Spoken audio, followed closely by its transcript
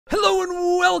Hello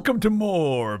and welcome to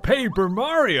more Paper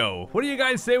Mario! What do you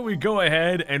guys say we go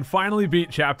ahead and finally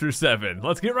beat Chapter 7?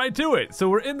 Let's get right to it. So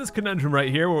we're in this conundrum right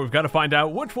here where we've got to find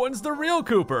out which one's the real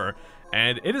Cooper.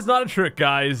 And it is not a trick,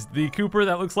 guys. The Cooper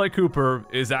that looks like Cooper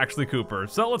is actually Cooper.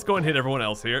 So let's go and hit everyone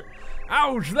else here.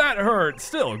 Ouch, that hurt!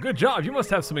 Still, good job. You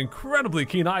must have some incredibly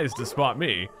keen eyes to spot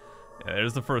me. Yeah,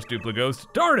 there's the first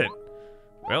Duplighost. Darn it!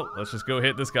 Well, let's just go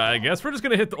hit this guy, I guess. We're just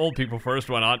gonna hit the old people first,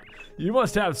 why not? You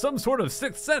must have some sort of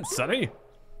sixth sense, Sonny.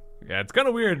 Yeah, it's kind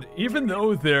of weird. Even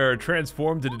though they're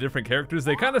transformed into different characters,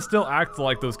 they kind of still act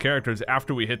like those characters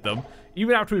after we hit them.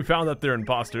 Even after we found that they're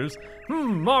imposters.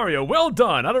 Mario, well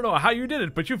done. I don't know how you did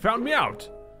it, but you found me out.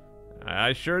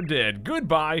 I sure did.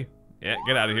 Goodbye. Yeah,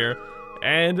 get out of here.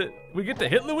 And we get to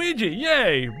hit Luigi.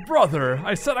 Yay! Brother,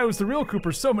 I said I was the real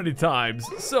Cooper so many times.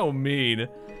 So mean.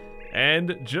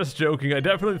 And just joking, I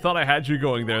definitely thought I had you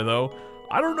going there, though.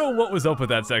 I don't know what was up with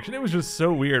that section. It was just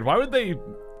so weird. Why would they...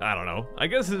 I don't know. I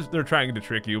guess they're trying to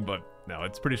trick you, but no,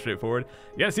 it's pretty straightforward.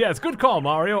 Yes, good call,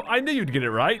 Mario. I knew you'd get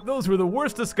it right. Those were the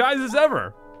worst disguises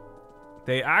ever.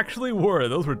 They actually were.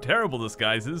 Those were terrible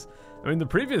disguises. I mean, the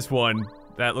previous one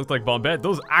that looked like Bombette,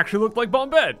 those actually looked like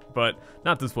Bombette, but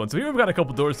not this one. So here we've got a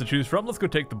couple doors to choose from. Let's go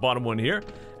take the bottom one here.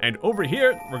 And over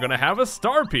here, we're gonna have a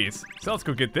star piece. So let's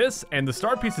go get this. And the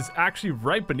star piece is actually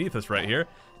right beneath us right here.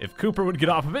 If Cooper would get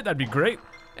off of it, that'd be great.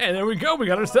 And there we go, we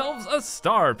got ourselves a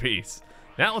star piece.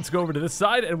 Now let's go over to this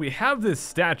side, and we have this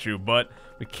statue, but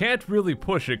we can't really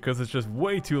push it because it's just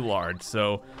way too large.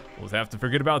 So we'll have to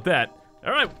forget about that.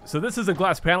 All right, so this is a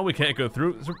glass panel we can't go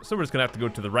through, so we're just gonna have to go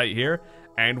to the right here.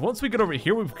 And once we get over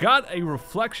here, we've got a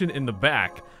reflection in the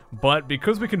back, but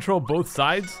because we control both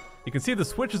sides, you can see the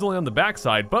switch is only on the back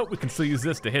side, but we can still use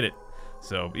this to hit it.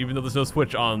 So even though there's no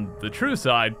switch on the true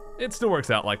side, it still works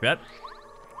out like that.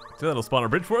 So that'll spawn a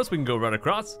bridge for us, we can go right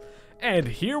across. And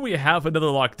here we have another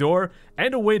locked door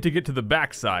and a way to get to the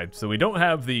back side, so we don't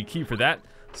have the key for that.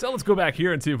 So let's go back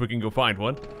here and see if we can go find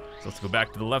one. So let's go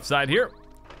back to the left side here.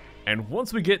 And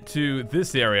once we get to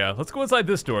this area, let's go inside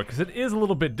this door because it is a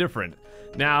little bit different.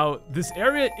 Now, this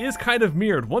area is kind of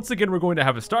mirrored. Once again, we're going to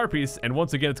have a star piece, and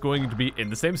once again, it's going to be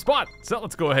in the same spot. So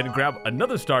let's go ahead and grab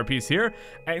another star piece here.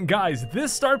 And guys,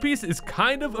 this star piece is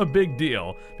kind of a big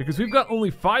deal because we've got only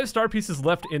 5 star pieces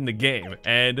left in the game.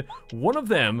 And one of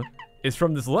them is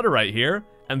from this letter right here,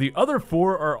 and the other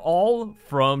 4 are all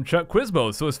from Chuck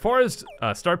Quizmo. So as far as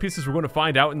star pieces we're going to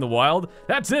find out in the wild,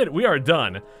 that's it, we are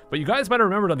done. But you guys might have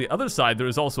remembered on the other side there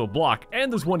is also a block,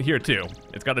 and there's one here too.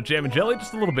 It's got a jam and jelly,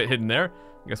 just a little bit hidden there.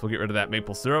 I guess we'll get rid of that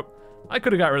maple syrup. I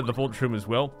could have got rid of the Volt Shroom as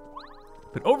well.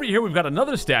 But over here we've got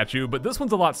another statue, but this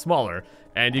one's a lot smaller.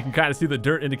 And you can kind of see the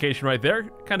dirt indication right there,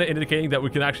 kind of indicating that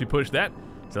we can actually push that.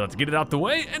 So let's get it out the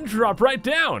way and drop right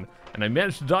down. And I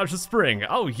managed to dodge the spring.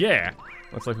 Oh yeah.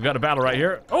 Looks like we got a battle right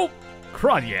here. Oh,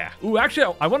 CRUD, yeah. Ooh,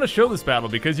 actually, I want to show this battle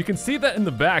because you can see that in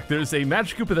the back there's a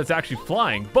Magic Koopa that's actually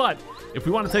flying. But if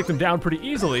we want to take them down pretty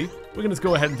easily, we can just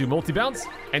go ahead and do multi-bounce,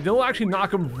 and it'll actually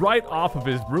knock him right off of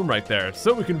his broom right there.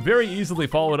 So we can very easily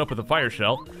follow it up with a fire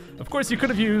shell. Of course, you could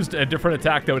have used a different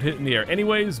attack that would hit in the air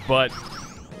anyways, but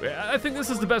I think this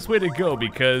is the best way to go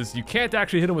because you can't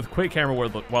actually hit them with Quake Hammer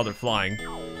while they're flying.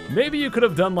 Maybe you could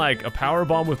have done like a power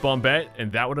bomb with Bombette and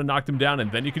that would have knocked him down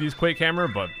and then you could use Quake Hammer,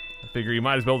 but I figure you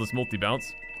might as well just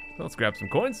multi-bounce. So let's grab some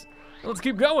coins and let's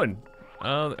keep going.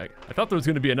 I thought there was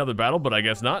going to be another battle, but I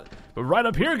guess not. But right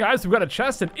up here, guys, we've got a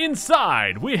chest, and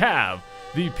inside we have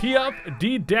the P up,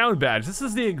 D down badge. This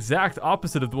is the exact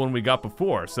opposite of the one we got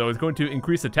before, so it's going to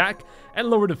increase attack and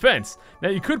lower defense. Now,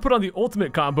 you could put on the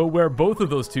ultimate combo, wear both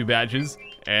of those 2 badges,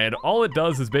 and all it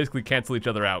does is basically cancel each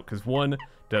other out, because one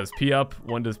does P up,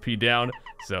 one does P down,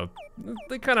 so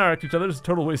they kind of arc each other. It's a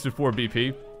total waste of 4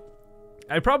 BP.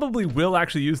 I probably will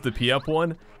actually use the P up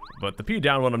one, but the P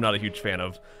down one I'm not a huge fan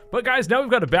of. But guys, now we've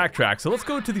got to backtrack, so let's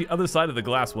go to the other side of the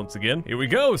glass once again. Here we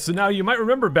go. So now you might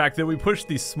remember back there we pushed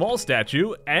the small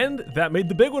statue, and that made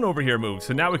the big one over here move.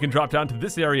 So now we can drop down to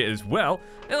this area as well,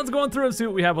 and let's go on through and see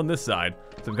what we have on this side.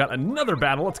 So we've got another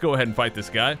battle. Let's go ahead and fight this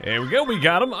guy. Here we go, we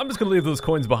got him. I'm just gonna leave those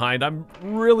coins behind. I'm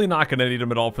really not gonna need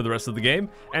them at all for the rest of the game.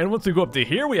 And once we go up to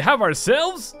here, we have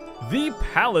ourselves the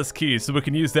palace key, so we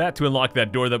can use that to unlock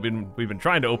that door that we've been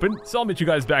trying to open. So I'll meet you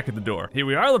guys back at the door. Here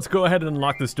we are. Let's go ahead and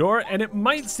unlock this door, and it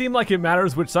might seem like it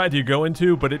matters which side you go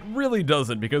into, but it really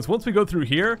doesn't, because once we go through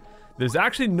here, there's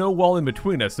actually no wall in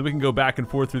between us, so we can go back and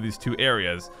forth through these 2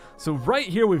 areas. So right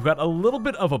here, we've got a little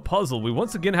bit of a puzzle. We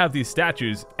once again have these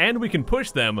statues, and we can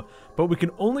push them, but we can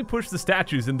only push the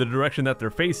statues in the direction that they're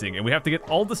facing, and we have to get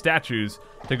all the statues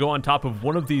to go on top of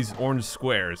one of these orange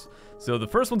squares. So the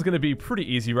first one's going to be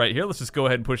pretty easy right here. Let's just go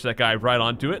ahead and push that guy right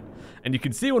onto it. And you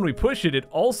can see when we push it, it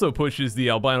also pushes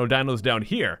the albino dinos down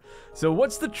here. So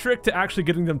what's the trick to actually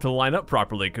getting them to line up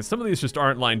properly? Because some of these just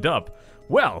aren't lined up.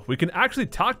 Well, we can actually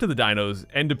talk to the dinos,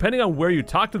 and depending on where you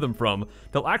talk to them from,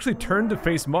 they'll actually turn to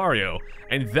face Mario,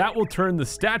 and that will turn the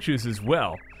statues as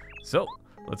well. So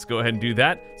let's go ahead and do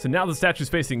that. So now the statue's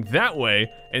facing that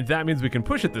way, and that means we can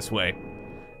push it this way.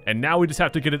 And now we just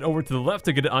have to get it over to the left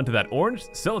to get it onto that orange.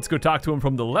 So let's go talk to him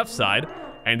from the left side,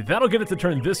 and that'll get it to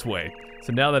turn this way.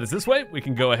 So now that it's this way, we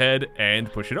can go ahead and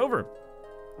push it over.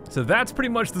 So that's pretty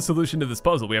much the solution to this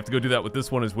puzzle. We have to go do that with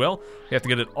this one as well. We have to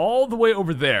get it all the way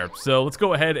over there. So let's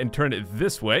go ahead and turn it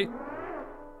this way.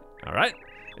 All right.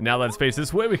 And now that it's faced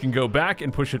this way, we can go back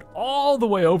and push it all the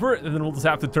way over, and then we'll just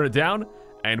have to turn it down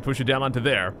and push it down onto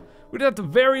there. We'd have to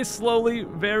very slowly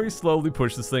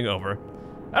push this thing over.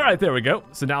 All right, there we go.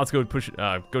 So now let's go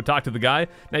go talk to the guy.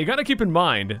 Now you gotta keep in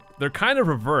mind, they're kind of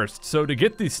reversed. So to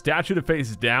get the statue to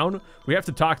face down, we have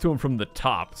to talk to him from the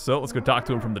top. So let's go talk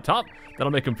to him from the top.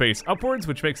 That'll make him face upwards,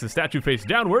 which makes the statue face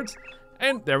downwards.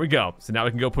 And there we go. So now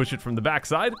we can go push it from the back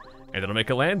side, and it'll make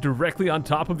it land directly on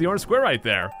top of the orange square right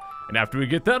there. And after we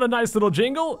get that, a nice little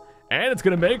jingle, and it's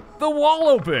gonna make the wall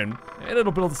open. And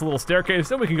it'll build us a little staircase,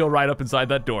 then we can go right up inside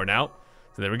that door now.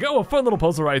 So there we go, a fun little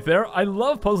puzzle right there. I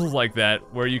love puzzles like that,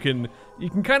 where you can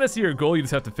kind of see your goal, you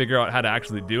just have to figure out how to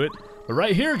actually do it. But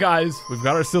right here, guys, we've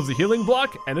got ourselves a healing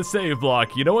block and a save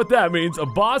block. You know what that means, a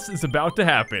boss is about to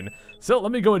happen. So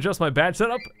let me go adjust my badge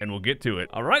setup, and we'll get to it.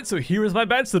 All right, so here is my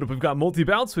badge setup. We've got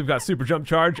multi-bounce, we've got super jump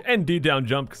charge, and D-down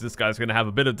jump, because this guy's gonna have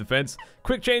a bit of defense.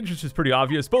 Quick change, which is pretty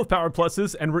obvious, both power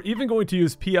pluses, and we're even going to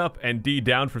use P-up and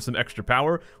D-down for some extra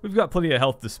power. We've got plenty of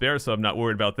health to spare, so I'm not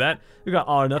worried about that. We've got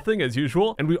all or nothing, as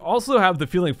usual, and we also have the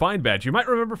feeling fine badge. You might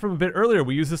remember from a bit earlier,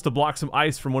 we used this to block some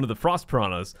ice from one of the frost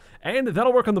piranhas, and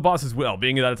that'll work on the boss as well.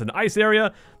 Being that it's an ice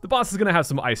area, the boss is gonna have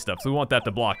some ice stuff, so we want that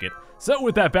to block it. So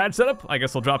with that badge setup, I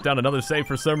guess I'll drop down another save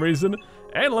for some reason,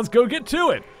 and let's go get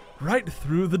to it. Right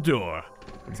through the door.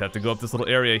 We just have to go up this little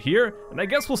area here, and I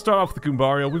guess we'll start off with the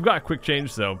Goombario. We've got quick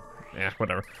change, so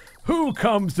whatever. Who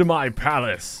comes to my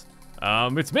palace?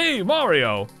 It's me,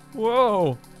 Mario.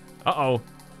 Whoa. Uh-oh.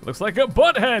 Looks like a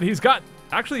butt head.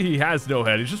 Actually, he has no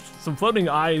head. He's just some floating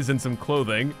eyes and some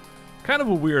clothing. Kind of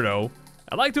a weirdo.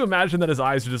 I like to imagine that his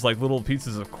eyes are just like little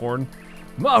pieces of corn.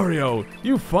 Mario,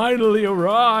 you finally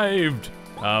arrived.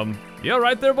 Yeah,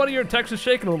 right there, buddy. Your text is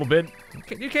shaking a little bit.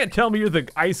 You can't tell me you're the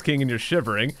Ice King and you're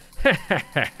shivering.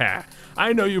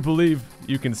 I know you believe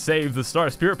you can save the Star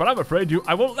Spirit, but I'm afraid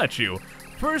I won't let you.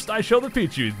 First, I shall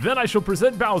defeat you. Then I shall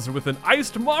present Bowser with an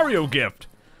iced Mario gift.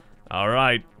 All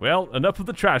right, well, enough of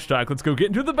the trash talk. Let's go get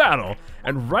into the battle.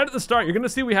 And right at the start, you're going to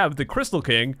see we have the Crystal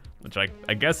King, which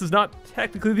I guess is not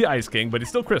technically the Ice King, but he's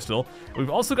still Crystal. We've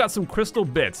also got some Crystal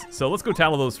Bits, so let's go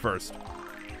tackle those first.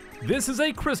 This is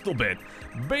a Crystal Bit.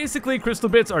 Basically, Crystal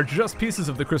Bits are just pieces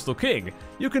of the Crystal King.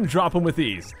 You can drop them with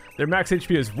ease. Their max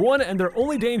HP is 1, and they're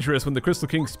only dangerous when the Crystal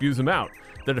King spews them out.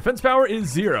 Their defense power is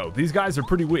 0. These guys are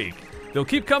pretty weak. They'll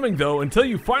keep coming, though, until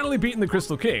you've finally beaten the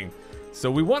Crystal King. So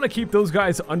we want to keep those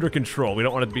guys under control. We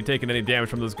don't want to be taking any damage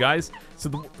from those guys. So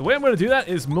the way I'm going to do that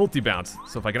is multi-bounce.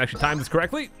 So if I can actually time this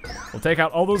correctly, we'll take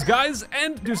out all those guys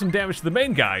and do some damage to the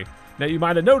main guy. Now you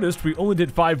might have noticed we only did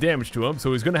 5 damage to him,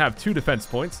 so he's going to have 2 defense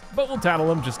points, but we'll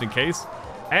tattle him just in case.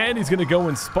 And he's going to go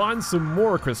and spawn some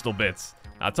more Crystal Bits.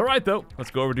 That's alright though. Let's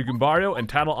go over to Goombario and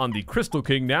tattle on the Crystal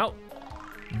King now.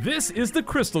 This is the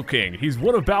Crystal King. He's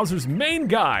one of Bowser's main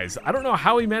guys. I don't know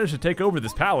how he managed to take over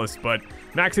this palace, but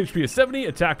max HP is 70,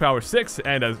 attack power 6,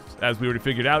 and as we already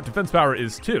figured out, defense power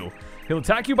is 2. He'll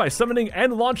attack you by summoning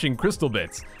and launching Crystal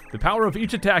Bits. The power of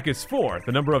each attack is 4.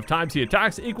 The number of times he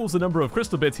attacks equals the number of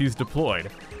Crystal Bits he's deployed.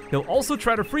 He'll also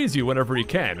try to freeze you whenever he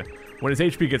can. When his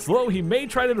HP gets low, he may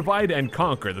try to divide and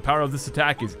conquer. The power of this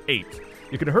attack is 8.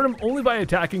 You can hurt him only by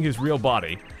attacking his real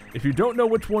body. If you don't know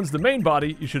which one's the main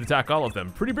body, you should attack all of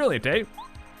them. Pretty brilliant, eh?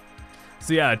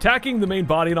 So yeah, attacking the main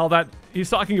body and all that, he's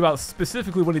talking about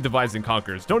specifically when he divides and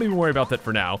conquers. Don't even worry about that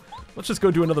for now. Let's just go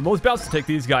do another most bounce to take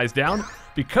these guys down.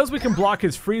 Because we can block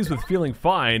his freeze with feeling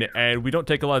fine, and we don't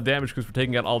take a lot of damage because we're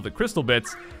taking out all of the Crystal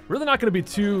Bits, we're really not going to be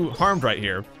too harmed right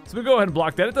here. So we go ahead and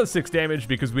block that. It does 6 damage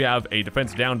because we have a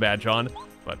defense down badge on,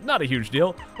 but not a huge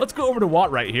deal. Let's go over to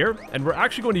Watt right here, and we're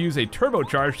actually going to use a turbo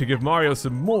charge to give Mario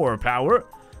some more power.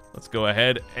 Let's go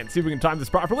ahead and see if we can time this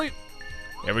properly.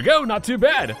 There we go, not too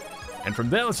bad. And from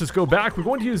there, let's just go back. We're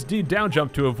going to use D down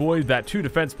jump to avoid that 2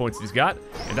 defense points he's got.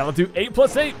 And that'll do 8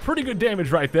 plus 8. Pretty good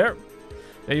damage right there.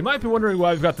 Now, you might be wondering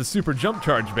why we've got the super jump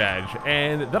charge badge.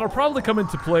 And that'll probably come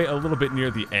into play a little bit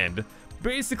near the end.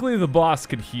 Basically, the boss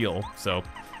could heal. So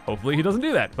Hopefully he doesn't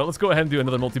do that, but let's go ahead and do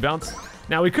another multi-bounce.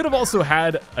 Now, we could have also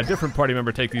had a different party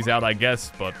member take these out, I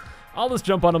guess, but I'll just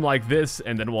jump on him like this,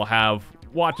 and then we'll have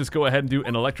Watt just go ahead and do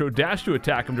an electro dash to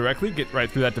attack him directly, get right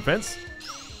through that defense.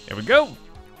 There we go.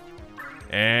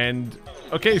 And,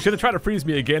 okay, should have tried to freeze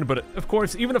me again, but of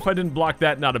course, even if I didn't block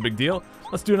that, not a big deal.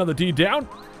 Let's do another D down.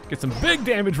 Get some big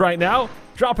damage right now,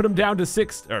 dropping him down to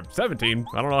 17.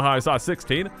 I don't know how I saw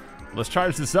 16. Let's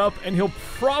charge this up, and he'll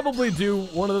probably do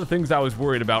one of the things I was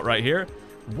worried about right here.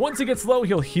 Once he gets low,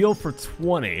 he'll heal for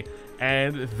 20.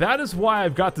 And that is why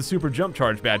I've got the super jump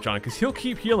charge badge on, because he'll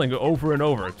keep healing over and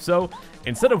over. So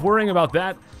instead of worrying about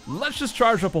that, let's just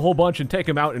charge up a whole bunch and take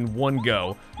him out in one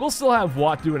go. We'll still have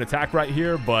Watt do an attack right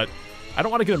here, but I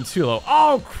don't want to get him too low.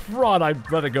 Oh, crud, I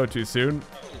let it go too soon.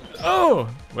 Oh,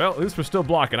 well, at least we're still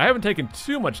blocking. I haven't taken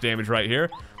too much damage right here.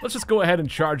 Let's just go ahead and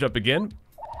charge up again.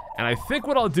 And I think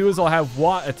what I'll do is I'll have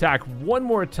Watt attack one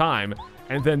more time,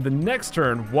 and then the next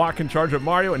turn, Watt can charge up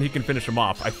Mario and he can finish him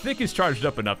off. I think he's charged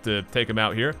up enough to take him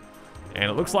out here. And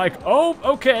it looks like, oh,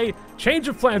 okay, change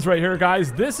of plans right here,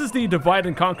 guys. This is the divide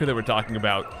and conquer that we're talking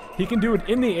about. He can do it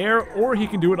in the air, or he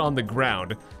can do it on the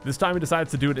ground. This time he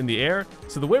decides to do it in the air.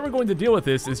 So the way we're going to deal with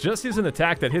this is just use an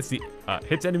attack that hits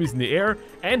enemies in the air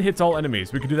and hits all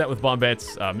enemies. We could do that with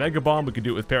Bombette's Mega Bomb. We could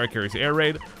do it with Parakarry's Air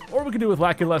Raid, or we could do it with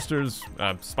Lackey Lester's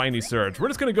Spiny Surge. We're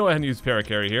just going to go ahead and use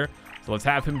Parakarry here. So let's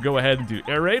have him go ahead and do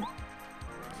Air Raid.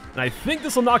 And I think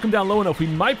this will knock him down low enough. We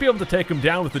might be able to take him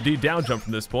down with the D down jump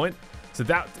from this point. So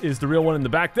that is the real one in the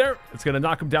back there. It's going to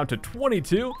knock him down to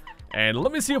 22. And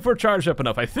let me see if we're charged up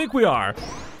enough. I think we are.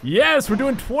 Yes, we're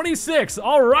doing 26.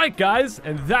 All right, guys.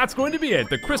 And that's going to be it.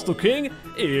 The Crystal King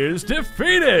is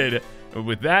defeated. And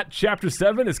with that, Chapter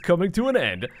 7 is coming to an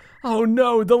end. Oh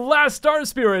no, the last Star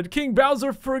Spirit. King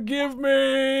Bowser, forgive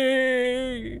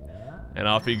me. And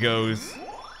off he goes,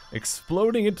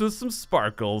 exploding into some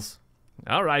sparkles.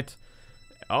 All right.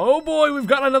 Oh boy, we've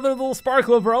got another little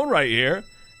sparkle of our own right here.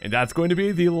 And that's going to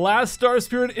be the last Star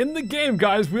Spirit in the game,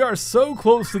 guys. We are so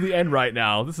close to the end right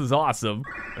now. This is awesome.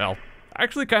 Well,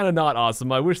 actually kind of not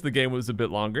awesome. I wish the game was a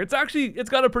bit longer. It's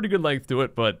got a pretty good length to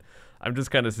it, but I'm just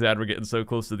kind of sad we're getting so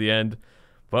close to the end.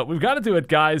 But we've got to do it,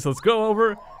 guys. Let's go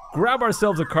over, grab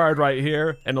ourselves a card right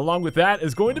here, and along with that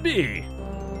is going to be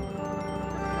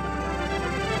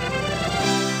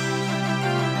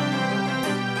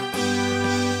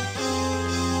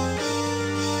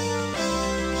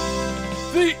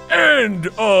the end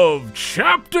of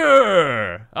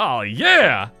chapter! Oh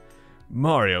yeah!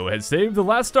 Mario has saved the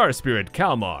last Star Spirit,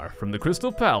 Kalmar, from the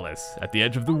Crystal Palace at the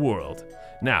edge of the world.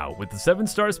 Now, with the 7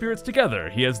 Star Spirits together,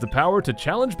 he has the power to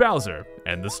challenge Bowser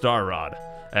and the Star Rod.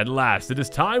 At last, it is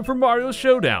time for Mario's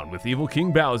showdown with evil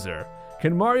King Bowser.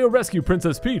 Can Mario rescue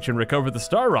Princess Peach and recover the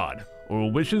Star Rod, or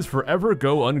will wishes forever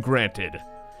go ungranted?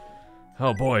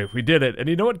 Oh boy, we did it. And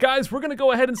you know what, guys? We're going to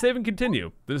go ahead and save and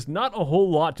continue. There's not a whole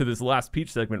lot to this last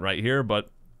Peach segment right here, but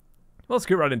let's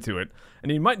get right into it.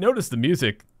 And you might notice the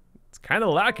music. It's kind of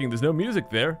lacking. There's no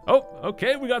music there. Oh,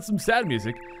 okay, we got some sad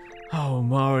music. Oh,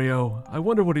 Mario. I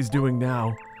wonder what he's doing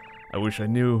now. I wish I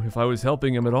knew if I was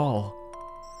helping him at all.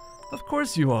 Of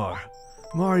course you are.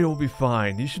 Mario will be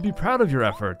fine. You should be proud of your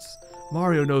efforts.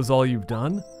 Mario knows all you've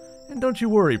done. And don't you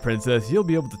worry, Princess. You'll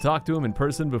be able to talk to him in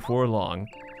person before long.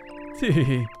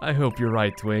 Hehe, I hope you're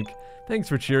right, Twink. Thanks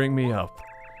for cheering me up.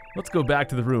 Let's go back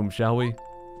to the room, shall we?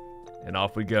 And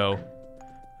off we go.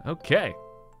 Okay.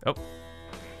 Oh.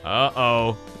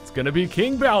 Uh-oh. It's gonna be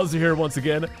King Bowser here once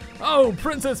again. Oh,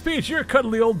 Princess Peach, your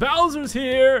cuddly old Bowser's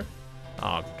here!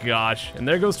 Oh, gosh. And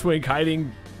there goes Twink,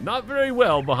 hiding not very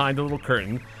well behind a little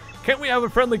curtain. Can't we have a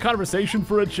friendly conversation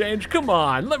for a change? Come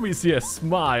on, let me see a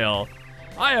smile.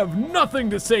 I have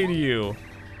nothing to say to you.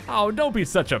 Oh, don't be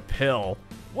such a pill.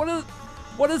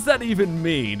 What does that even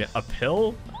mean? A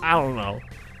pill? I don't know.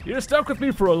 You're stuck with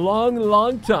me for a long,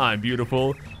 long time,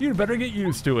 beautiful. You'd better get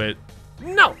used to it.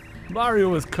 No!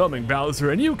 Mario is coming,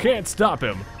 Bowser, and you can't stop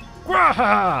him.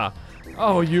 Gwaha!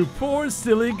 Oh, you poor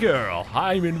silly girl.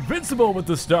 I'm invincible with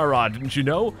the Star Rod, didn't you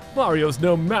know? Mario's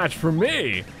no match for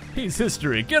me. He's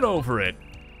history. Get over it.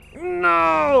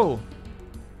 No!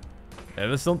 I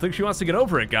just don't think she wants to get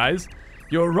over it, guys.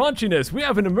 Your raunchiness, we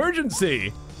have an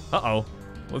emergency. Uh-oh.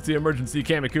 What's the emergency,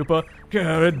 Kamikoopa?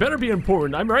 It better be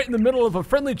important. I'm right in the middle of a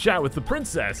friendly chat with the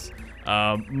princess.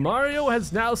 Mario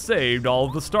has now saved all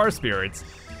of the Star Spirits.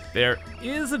 There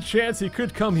is a chance he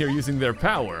could come here using their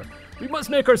power. We must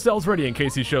make ourselves ready in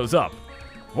case he shows up.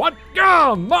 What?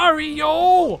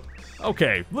 Mario!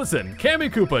 Okay, listen,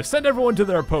 Kamikoopa, send everyone to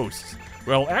their posts.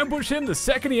 We'll ambush him the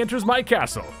second he enters my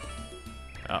castle.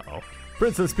 Uh-oh.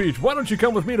 Princess Peach, why don't you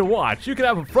come with me to watch? You can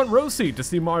have a front row seat to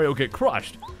see Mario get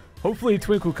crushed. Hopefully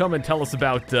Twink will come and tell us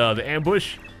about the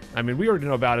ambush. I mean, we already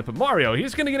know about it, but Mario,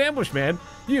 he's gonna get ambushed, man.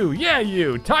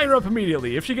 You, tie her up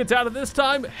immediately. If she gets out of this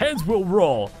time, heads will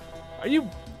roll. Are you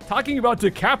talking about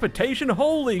decapitation?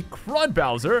 Holy crud,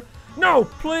 Bowser. No,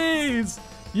 please.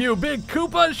 You big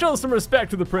Koopa, show some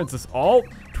respect to the princess. Oh,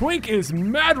 Twink is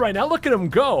mad right now. Look at him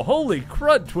go. Holy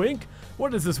crud, Twink.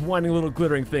 What is this whining little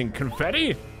glittering thing?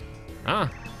 Confetti? Huh?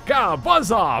 Gah,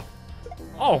 buzz off.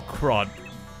 Oh, crud.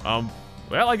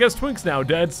 Well, I guess Twink's now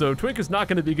dead, so Twink is not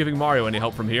going to be giving Mario any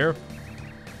help from here.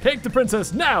 Take the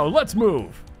princess now, let's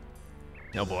move.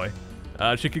 Oh boy.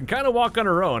 She can kind of walk on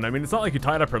her own. I mean, it's not like you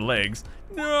tied up her legs.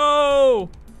 No!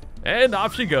 And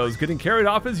off she goes, getting carried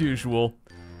off as usual.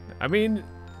 I mean,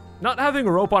 not having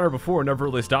a rope on her before never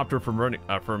really stopped her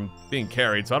from being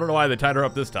carried, so I don't know why they tied her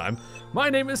up this time. My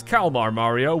name is Kalmar,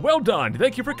 Mario. Well done,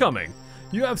 thank you for coming.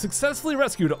 You have successfully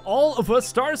rescued all of us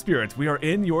Star Spirits. We are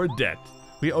in your debt.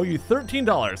 We owe you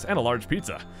 $13 and a large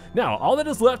pizza. Now, all that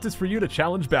is left is for you to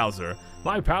challenge Bowser.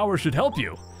 My power should help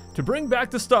you. To bring back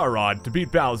the Star Rod, to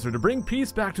beat Bowser, to bring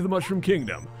peace back to the Mushroom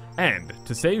Kingdom, and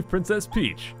to save Princess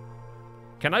Peach.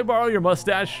 Can I borrow your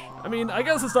mustache? I mean, I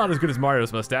guess it's not as good as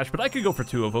Mario's mustache, but I could go for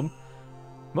 2 of them.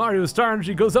 Mario's star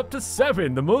energy goes up to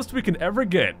 7, the most we can ever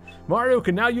get. Mario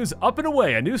can now use Up and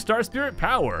Away, a new Star Spirit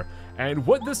power. And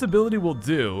what this ability will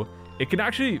do, it can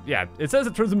actually, yeah, it says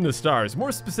it turns them into stars.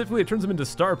 More specifically, it turns them into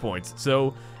star points.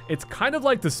 So it's kind of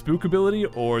like the Spook ability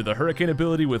or the Hurricane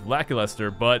ability with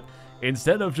Lackluster, but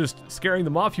instead of just scaring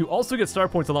them off, you also get star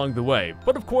points along the way.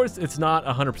 But of course, it's not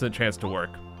a 100% chance to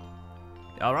work.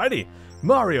 Alrighty.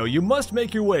 Mario, you must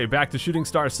make your way back to Shooting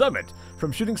Star Summit.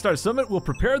 From Shooting Star Summit, we'll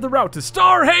prepare the route to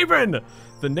Star Haven!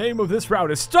 The name of this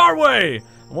route is Starway!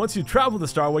 Once you travel the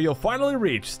Starway, you'll finally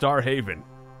reach Star Haven.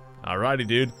 Alrighty,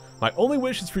 dude. My only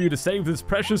wish is for you to save this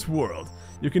precious world.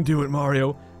 You can do it,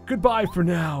 Mario. Goodbye for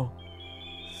now.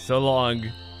 So long.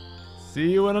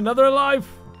 See you in another life.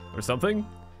 Or something.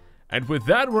 And with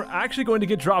that, we're actually going to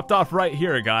get dropped off right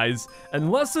here, guys.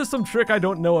 Unless there's some trick I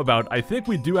don't know about, I think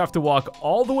we do have to walk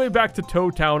all the way back to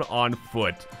Toad Town on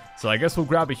foot. So I guess we'll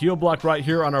grab a heal block right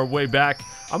here on our way back.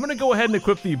 I'm going to go ahead and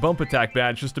equip the bump attack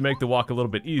badge just to make the walk a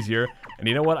little bit easier. And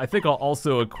you know what? I think I'll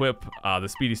also equip the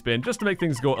speedy spin just to make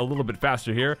things go a little bit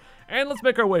faster here. And let's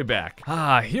make our way back.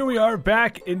 Here we are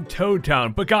back in Toad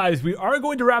Town. But guys, we are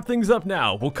going to wrap things up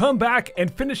now. We'll come back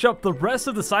and finish up the rest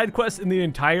of the side quests in the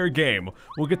entire game.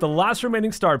 We'll get the last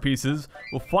remaining star pieces.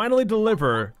 We'll finally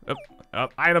deliver...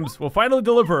 items. We'll finally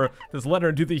deliver this letter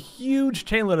and do the huge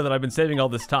chain letter that I've been saving all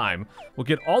this time. We'll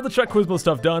get all the Chuck Quizmo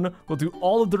stuff done. We'll do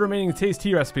all of the remaining Taste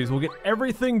Tea recipes. We'll get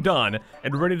everything done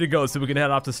and ready to go so we can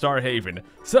head off to Star Haven.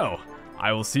 So,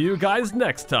 I will see you guys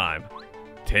next time.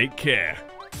 Take care.